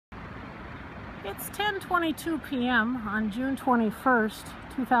It's 10:22 p.m. on June 21st,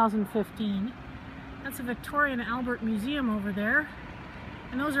 2015. That's a Victoria and Albert Museum over there.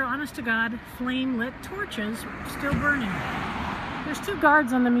 And those are honest-to-God flame-lit torches still burning. There's two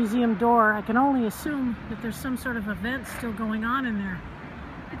guards on the museum door. I can only assume that there's some sort of event still going on in there.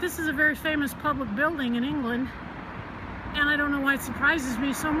 But this is a very famous public building in England, and I don't know why it surprises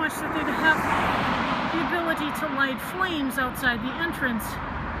me so much that they'd have the ability to light flames outside the entrance,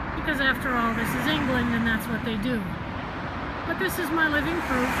 because after all, this is England and that's what they do. But this is my living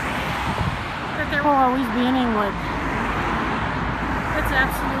proof that there will always be an England. It's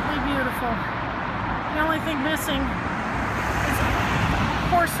absolutely beautiful. The only thing missing is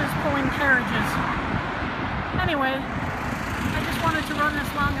horses pulling carriages. Anyway, I just wanted to run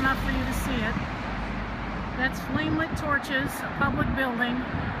this long enough for you to see it. That's flame-lit torches, a public building,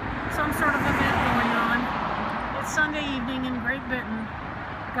 some sort of event going on. It's Sunday evening in Great Britain.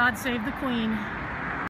 God save the Queen.